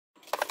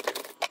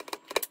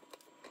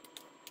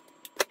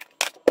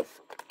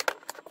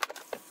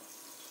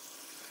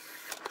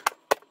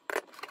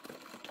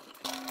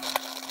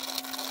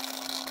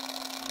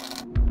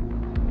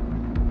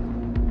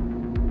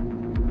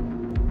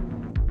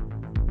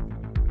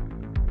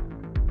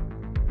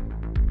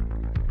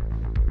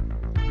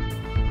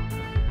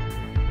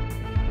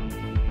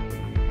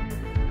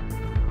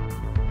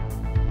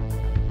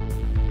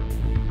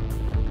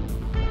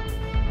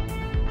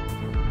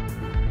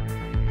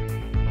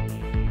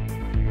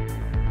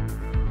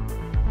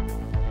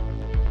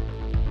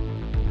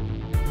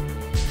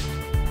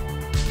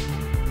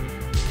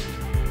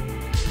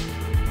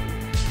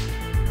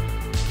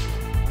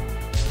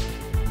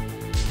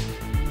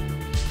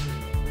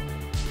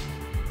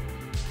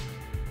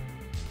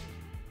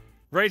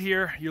Right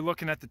here, you're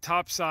looking at the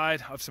top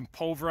side of some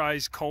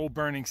pulverized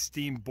coal-burning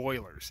steam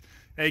boilers,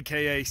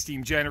 aka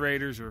steam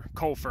generators or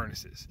coal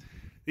furnaces.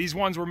 These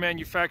ones were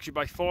manufactured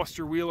by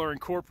Foster Wheeler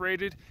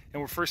Incorporated and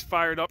were first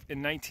fired up in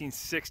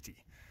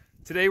 1960.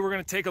 Today we're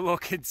going to take a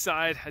look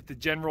inside at the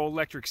General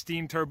Electric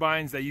steam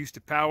turbines they used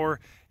to power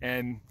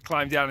and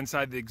climb down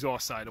inside the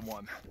exhaust side of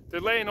one. They're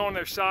laying on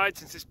their side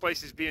since this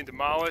place is being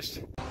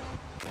demolished.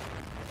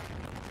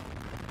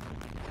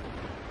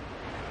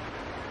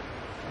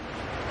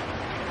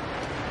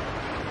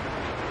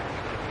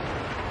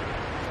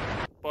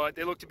 But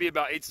they look to be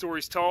about 8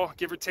 stories tall,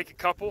 give or take a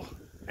couple.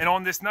 And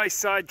on this nice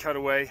side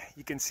cutaway,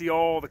 you can see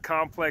all the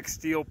complex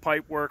steel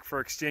pipe work for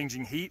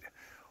exchanging heat.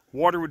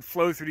 Water would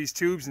flow through these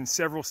tubes in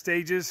several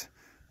stages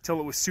until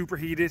it was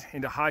superheated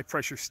into high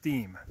pressure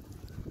steam.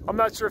 I'm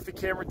not sure if the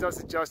camera does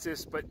it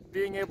justice, but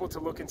being able to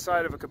look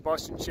inside of a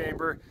combustion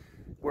chamber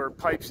where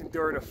pipes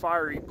endured a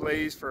fiery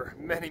blaze for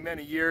many,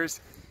 many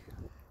years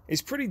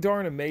is pretty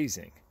darn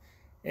amazing.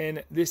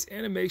 And this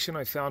animation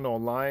I found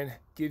online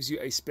gives you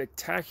a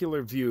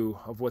spectacular view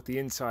of what the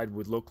inside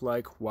would look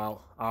like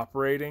while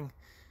operating.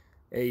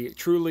 A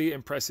truly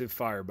impressive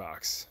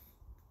firebox.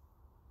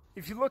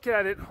 If you look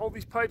at it, all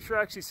these pipes are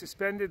actually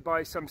suspended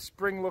by some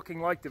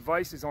spring-looking like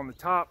devices on the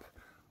top,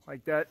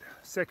 like that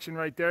section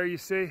right there you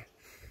see.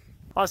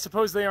 I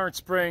suppose they aren't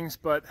springs,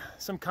 but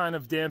some kind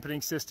of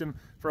dampening system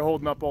for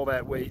holding up all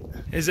that weight.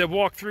 As I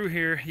walk through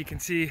here, you can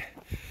see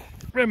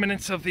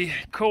remnants of the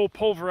coal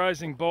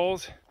pulverizing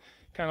balls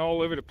kind of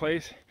all over the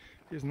place.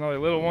 Here's another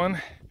little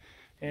one,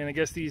 and I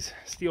guess these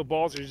steel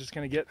balls are just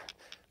going to get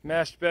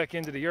mashed back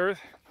into the earth.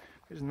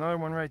 There's another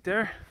one right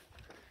there,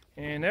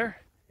 and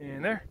there,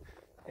 and there,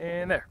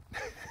 and there.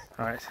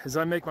 All right, as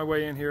I make my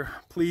way in here,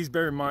 please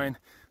bear in mind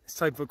this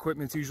type of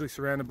equipment is usually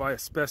surrounded by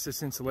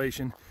asbestos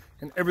insulation,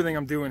 and everything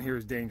I'm doing here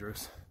is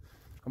dangerous.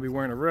 I'll be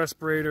wearing a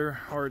respirator,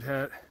 hard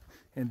hat,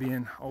 and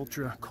being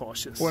ultra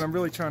cautious. What I'm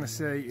really trying to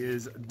say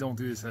is don't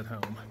do this at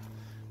home.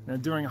 Now,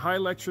 during high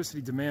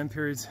electricity demand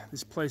periods,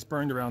 this place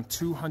burned around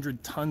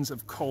 200 tons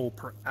of coal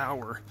per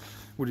hour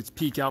with its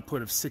peak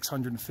output of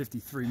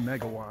 653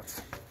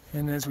 megawatts.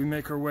 And as we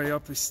make our way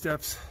up the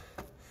steps,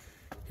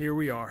 here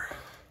we are.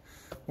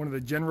 One of the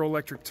General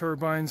Electric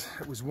turbines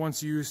that was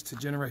once used to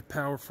generate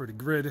power for the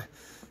grid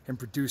and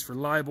produce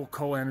reliable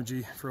coal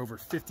energy for over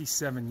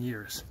 57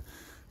 years.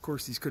 Of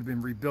course, these could have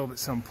been rebuilt at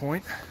some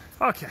point.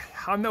 Okay,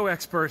 I'm no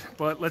expert,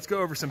 but let's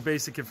go over some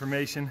basic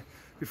information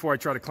before I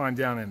try to climb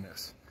down in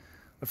this.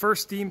 The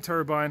first steam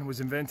turbine was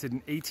invented in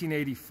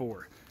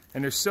 1884,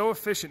 and they're so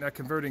efficient at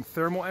converting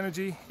thermal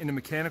energy into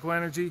mechanical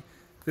energy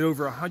that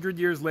over 100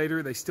 years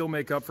later, they still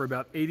make up for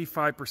about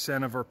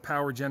 85% of our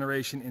power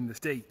generation in the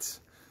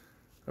States.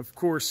 Of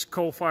course,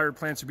 coal-fired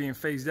plants are being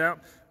phased out,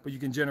 but you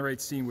can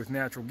generate steam with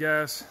natural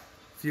gas,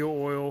 fuel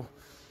oil,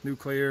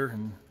 nuclear,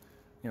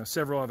 and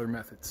several other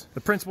methods.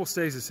 The principle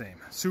stays the same.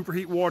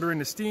 Superheat water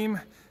into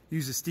steam,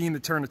 use the steam to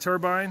turn a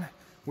turbine,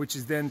 which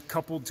is then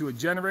coupled to a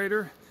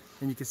generator.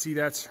 And you can see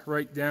that's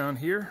right down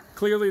here.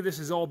 Clearly this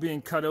is all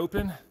being cut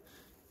open.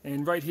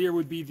 And right here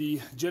would be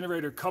the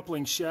generator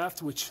coupling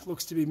shaft, which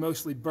looks to be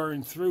mostly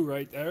burned through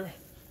right there.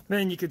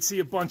 Then you can see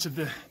a bunch of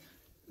the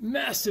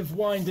massive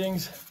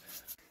windings.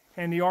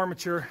 And the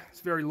armature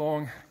is very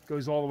long,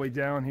 goes all the way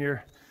down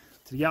here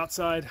to the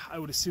outside. I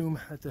would assume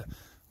that the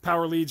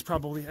power leads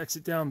probably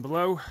exit down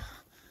below.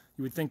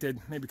 You would think they'd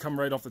maybe come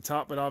right off the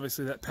top, but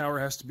obviously that power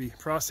has to be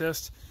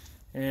processed.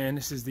 And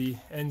this is the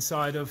end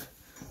side of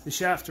the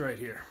shaft right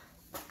here.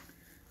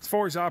 As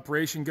far as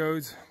operation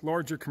goes,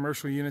 larger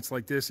commercial units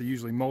like this are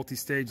usually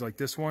multi-stage like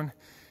this one,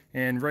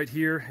 and right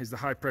here is the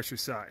high pressure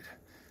side.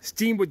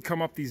 Steam would come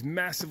up these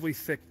massively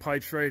thick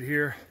pipes right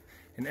here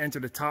and enter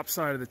the top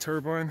side of the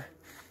turbine,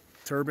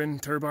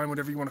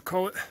 whatever you want to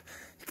call it.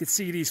 You can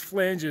see these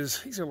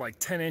flanges, these are like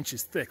 10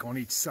 inches thick on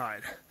each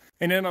side.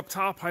 And then up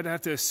top, I'd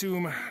have to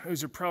assume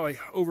those are probably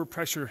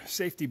overpressure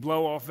safety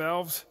blow-off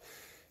valves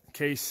in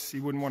case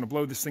you wouldn't want to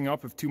blow this thing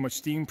up if too much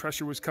steam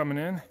pressure was coming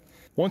in.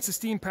 Once the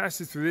steam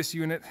passes through this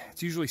unit,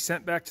 it's usually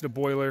sent back to the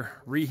boiler,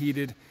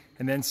 reheated,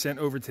 and then sent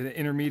over to the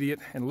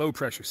intermediate and low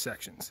pressure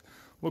sections.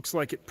 Looks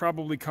like it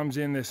probably comes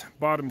in this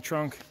bottom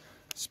trunk,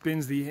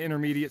 spins the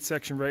intermediate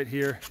section right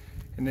here,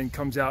 and then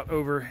comes out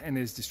over and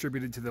is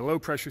distributed to the low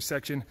pressure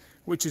section,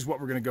 which is what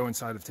we're going to go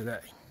inside of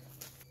today.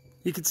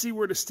 You can see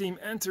where the steam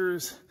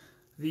enters.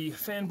 The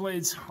fan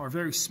blades are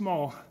very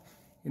small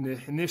in the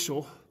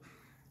initial,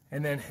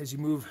 and then as you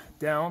move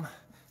down,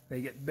 they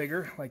get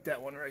bigger, like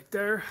that one right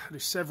there.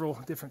 There's several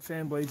different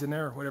fan blades in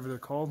there, or whatever they're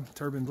called,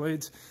 turbine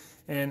blades.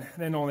 And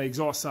then on the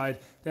exhaust side,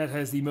 that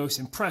has the most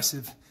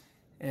impressive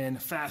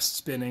and fast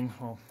spinning,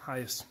 well,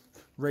 highest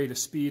rate of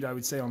speed, I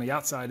would say, on the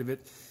outside of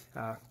it,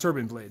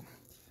 turbine blade.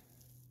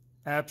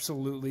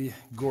 Absolutely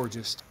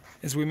gorgeous.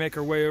 As we make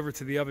our way over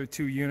to the other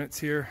two units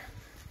here,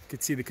 you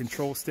can see the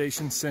control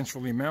station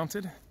centrally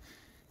mounted.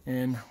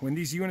 And when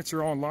these units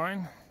are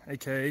online,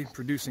 aka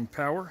producing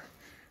power,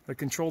 they're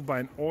controlled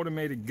by an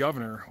automated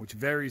governor, which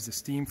varies the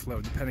steam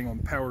flow depending on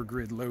the power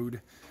grid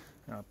load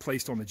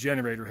placed on the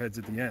generator heads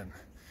at the end.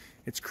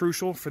 It's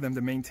crucial for them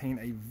to maintain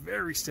a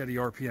very steady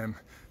RPM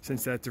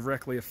since that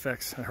directly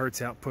affects the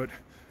hertz output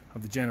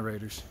of the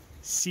generators.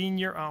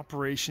 Senior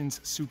Operations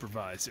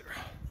Supervisor.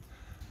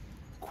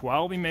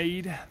 Quality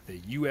made the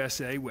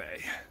USA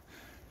way.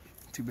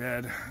 Too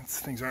bad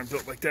things aren't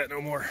built like that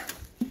no more.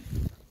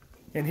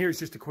 And here's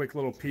just a quick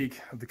little peek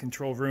of the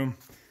control room.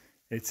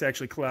 It's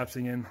actually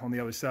collapsing in on the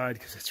other side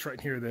because it's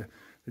right near the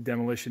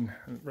demolition,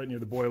 right near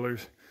the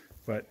boilers.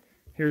 But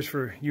here's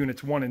for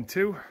units 1 and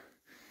 2.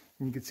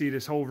 And you can see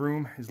this whole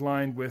room is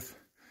lined with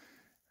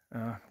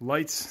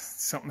lights,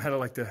 something out of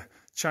like the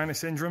China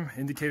syndrome,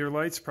 indicator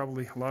lights,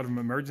 probably a lot of them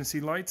emergency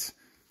lights.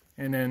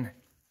 And then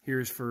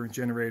here's for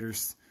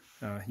generators,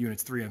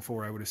 units 3 and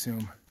 4, I would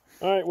assume.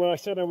 All right, well, I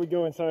said I would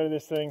go inside of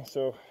this thing,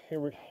 so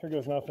here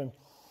goes nothing.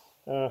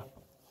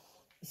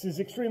 This is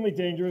extremely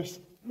dangerous.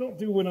 Don't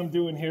do what I'm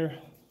doing here.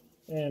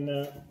 And,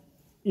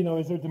 you know,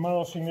 as they're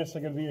demolishing this,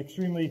 I'm going to be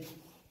extremely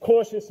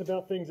cautious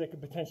about things that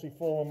could potentially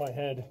fall on my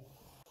head.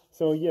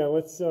 So yeah,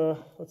 let's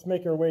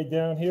make our way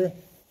down here.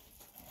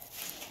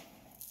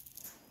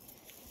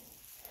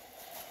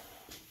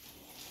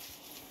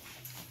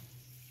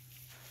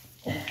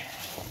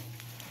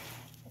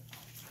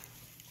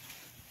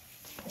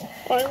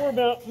 All right, we're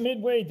about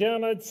midway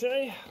down, I'd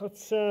say.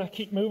 Let's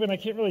keep moving. I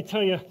can't really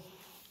tell you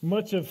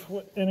much of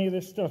what any of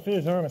this stuff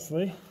is,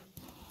 honestly.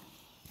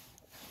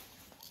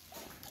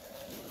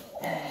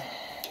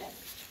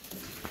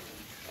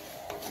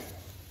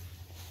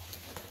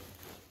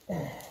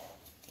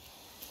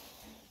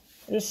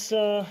 This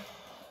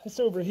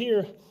over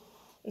here,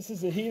 this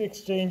is a heat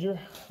exchanger.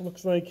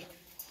 Looks like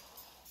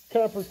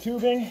copper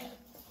tubing,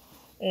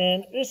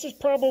 and this is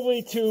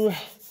probably to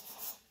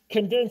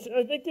condense.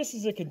 I think this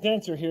is a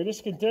condenser here.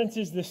 This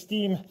condenses the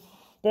steam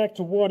back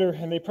to water,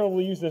 and they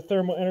probably use the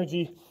thermal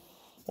energy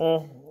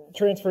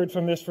transferred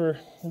from this for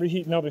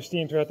reheating other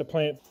steam throughout the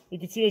plant. You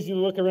can see as you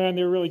look around,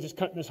 they're really just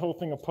cutting this whole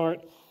thing apart.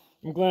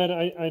 I'm glad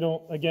I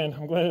don't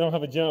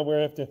have a job where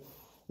I have to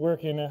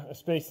work in a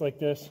space like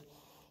this.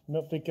 I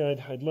don't think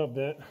I'd love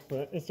that,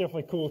 but it's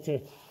definitely cool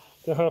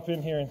to hop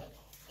in here and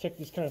check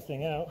this kind of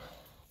thing out.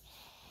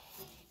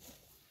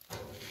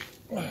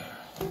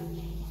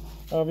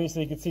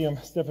 Obviously, you can see I'm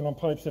stepping on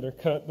pipes that are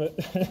cut, but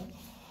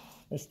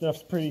this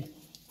stuff's pretty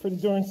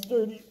darn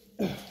sturdy.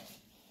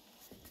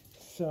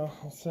 So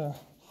let's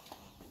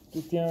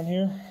get down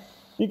here.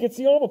 You can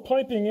see all the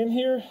piping in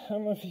here. I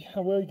don't know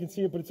how well you can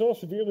see it, but it's all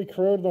severely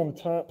corroded on the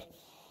top,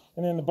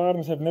 and then the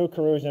bottoms have no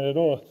corrosion at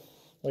all,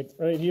 like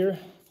right here.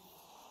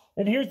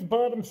 And here's the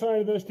bottom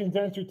side of those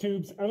condenser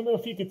tubes. I don't know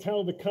if you could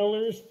tell the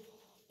colors,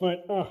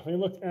 but they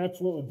look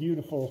absolutely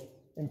beautiful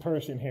in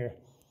person here.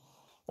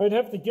 I'd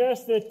have to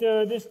guess that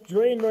this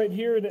drain right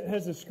here that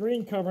has a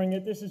screen covering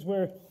it, this is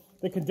where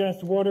the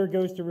condensed water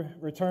goes to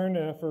return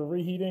for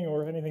reheating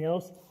or anything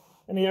else.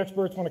 Any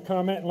experts want to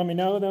comment and let me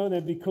know, though,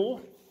 that'd be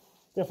cool.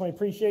 Definitely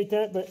appreciate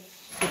that. But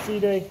you can see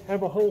they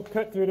have a hole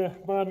cut through the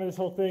bottom of this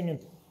whole thing and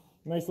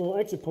a nice little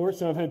exit port,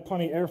 so I've had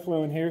plenty of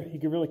airflow in here. You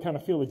can really kind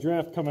of feel the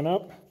draft coming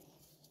up.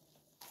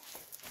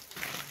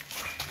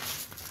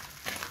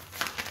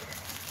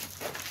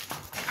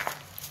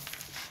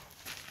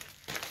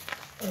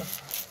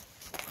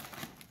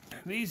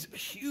 These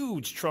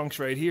huge trunks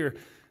right here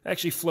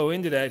actually flow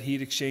into that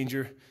heat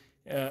exchanger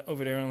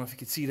over there. I don't know if you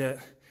can see that.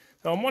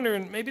 So I'm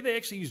wondering, maybe they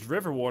actually used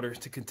river water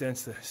to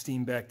condense the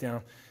steam back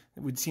down.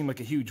 It would seem like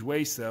a huge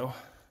waste, though.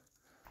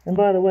 And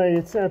by the way,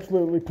 it's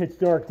absolutely pitch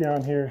dark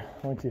down here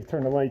once you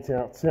turn the lights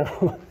out.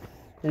 So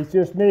it's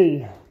just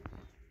me,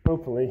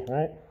 hopefully,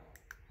 right?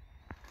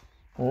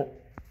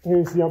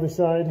 Here's the other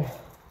side.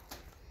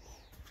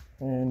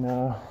 And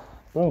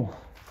boom.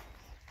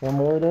 One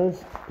more of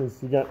those,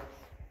 because you got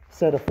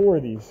set of 4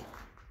 of these.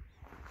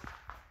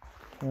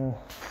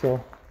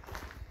 So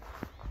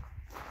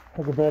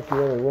I'll go back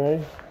the other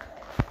way,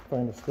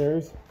 find the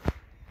stairs.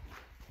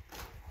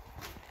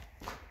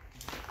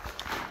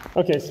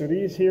 Okay, so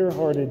these here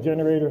are the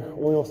generator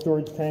oil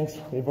storage tanks.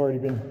 They've already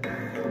been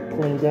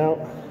cleaned out,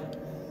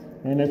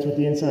 and that's what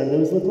the inside of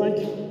those look like.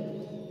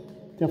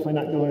 Definitely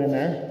not going in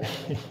there.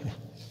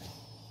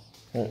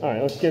 All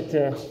right, let's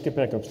get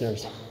back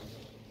upstairs.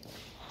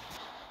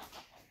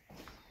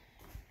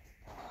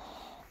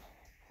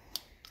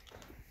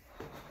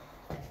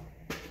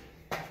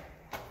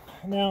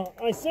 Now,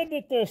 I said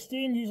that the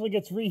steam usually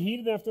gets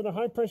reheated after the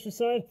high pressure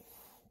side,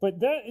 but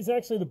that is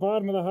actually the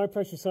bottom of the high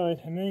pressure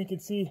side, and then you can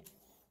see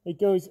it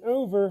goes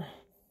over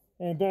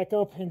and back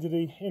up into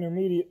the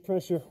intermediate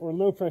pressure or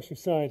low pressure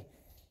side.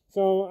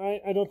 So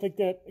I don't think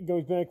that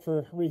goes back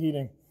for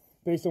reheating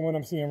based on what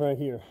I'm seeing right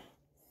here.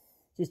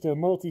 Just a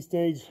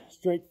multi-stage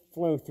straight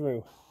flow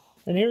through.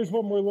 And here's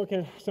one more look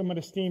at some of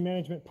the steam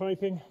management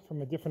piping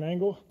from a different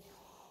angle.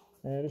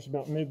 This is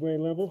about midway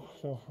level,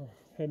 so we're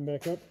heading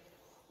back up.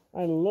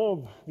 I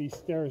love these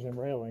stairs and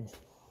railings.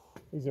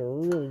 These are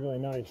really, really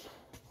nice.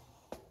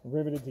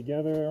 Riveted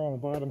together on the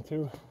bottom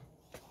too.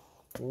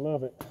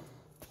 Love it.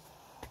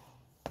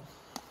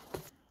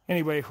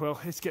 Anyway, well,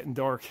 it's getting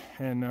dark,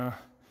 and I'd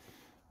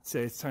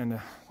say it's time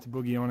to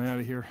boogie on out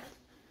of here.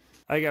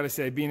 I gotta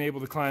say, being able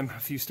to climb a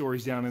few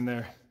stories down in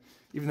there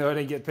even though I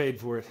didn't get paid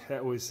for it.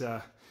 That was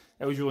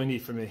really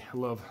neat for me. I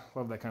love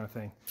that kind of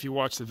thing. If you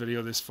watch the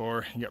video this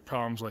far, you got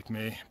problems like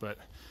me, but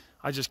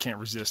I just can't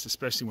resist,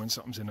 especially when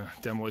something's in a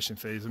demolition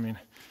phase. I mean,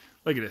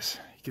 look at this.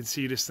 You can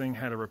see this thing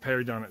had a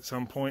repair done at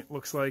some point,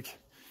 looks like.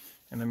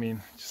 And I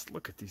mean, just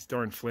look at these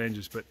darn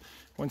flanges. But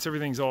once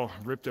everything's all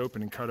ripped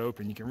open and cut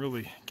open, you can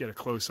really get a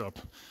close-up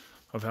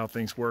of how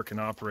things work and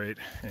operate.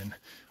 And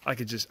I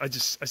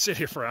sit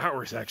here for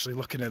hours actually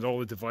looking at all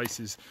the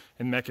devices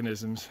and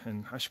mechanisms,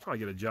 and I should probably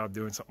get a job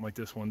doing something like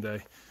this one day.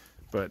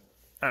 But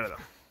I don't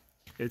know.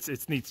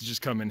 It's neat to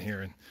just come in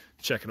here and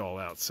check it all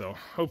out. So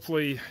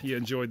hopefully you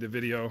enjoyed the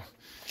video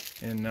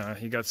and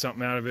you got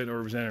something out of it, or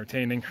it was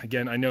entertaining.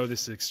 Again, I know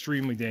this is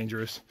extremely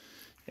dangerous,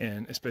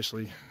 and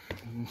especially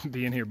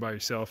being here by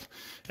yourself.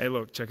 Hey,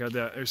 look, check out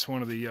that. There's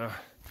one of the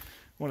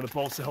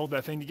bolts that hold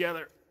that thing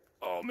together.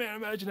 Oh man,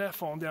 imagine that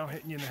falling down,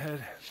 hitting you in the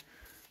head.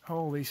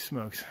 Holy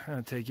smokes,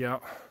 that'll take you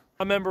out.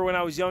 I remember when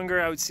I was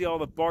younger, I would see all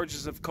the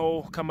barges of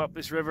coal come up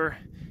this river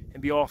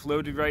and be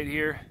offloaded right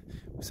here.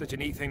 It was such a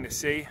neat thing to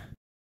see.